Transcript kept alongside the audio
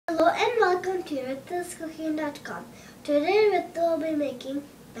and welcome to Ritha'sCooking.com. Today Ritha will be making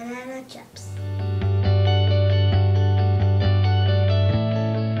banana chips.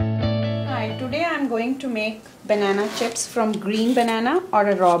 Hi, today I am going to make banana chips from green banana or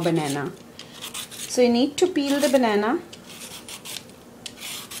a raw banana. So you need to peel the banana.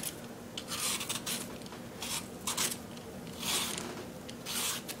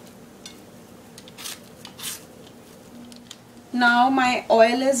 Now my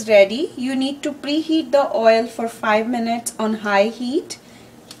oil is ready. You need to preheat the oil for 5 minutes on high heat,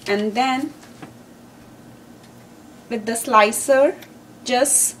 and then with the slicer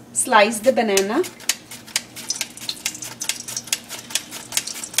just slice the banana.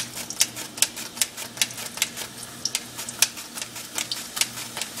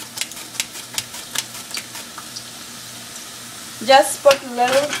 Just put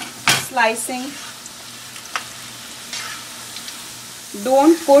little slicing.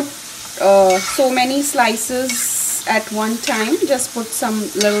 Don't put so many slices at one time. Just put some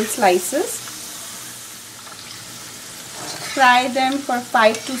little slices. Fry them for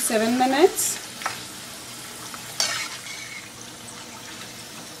 5 to 7 minutes.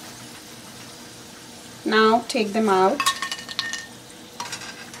 Now take them out.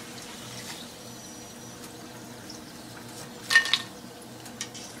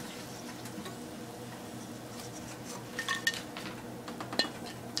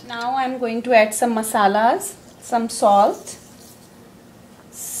 Now I am going to add some masalas, some salt,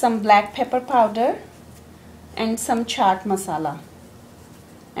 some black pepper powder and some chaat masala,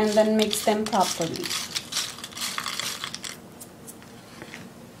 and then mix them properly.